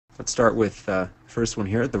Let's start with first one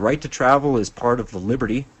here. The right to travel is part of the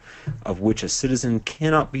liberty of which a citizen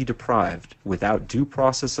cannot be deprived without due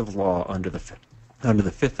process of law under the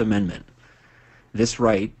Fifth Amendment. This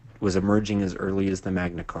right was emerging as early as the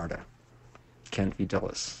Magna Carta. Kent v.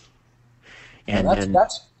 Dulles. And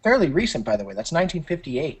that's fairly recent, by the way. That's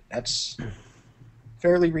 1958. That's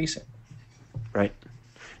fairly recent. Right.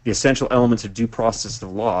 The essential elements of due process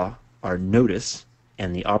of law are notice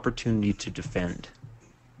and the opportunity to defend.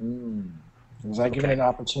 Was I given an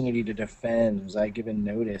opportunity to defend? Was I given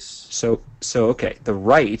notice? So okay, the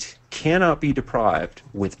right cannot be deprived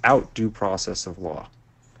without due process of law.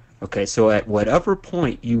 Okay, so at whatever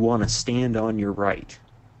point you want to stand on your right,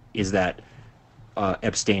 is that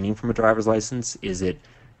abstaining from a driver's license? Is it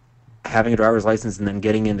having a driver's license and then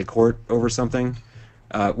getting into court over something?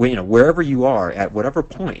 Wherever you are, at whatever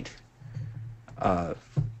point, well,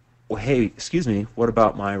 hey, excuse me, what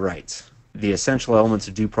about my rights? The essential elements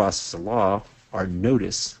of due process of law are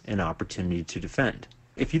notice and opportunity to defend.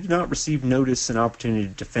 If you do not receive notice and opportunity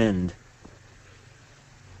to defend,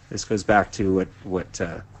 this goes back to what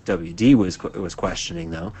WD was questioning,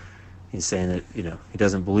 though. He's saying that he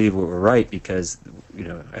doesn't believe we're right because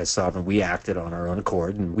as sovereign we acted on our own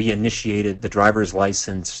accord and we initiated the driver's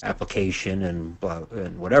license application and blah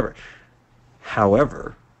and whatever.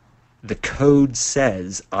 However, the code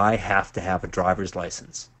says I have to have a driver's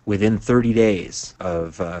license within 30 days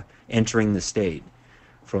of entering the state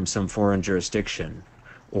from some foreign jurisdiction,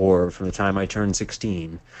 or from the time I turn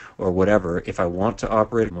 16, or whatever. If I want to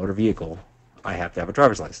operate a motor vehicle, I have to have a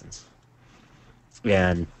driver's license.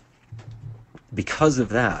 And because of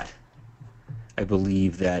that, I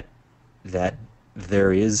believe that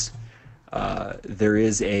there is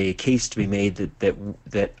a case to be made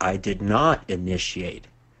that I did not initiate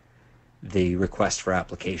the request for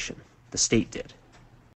application. The state did.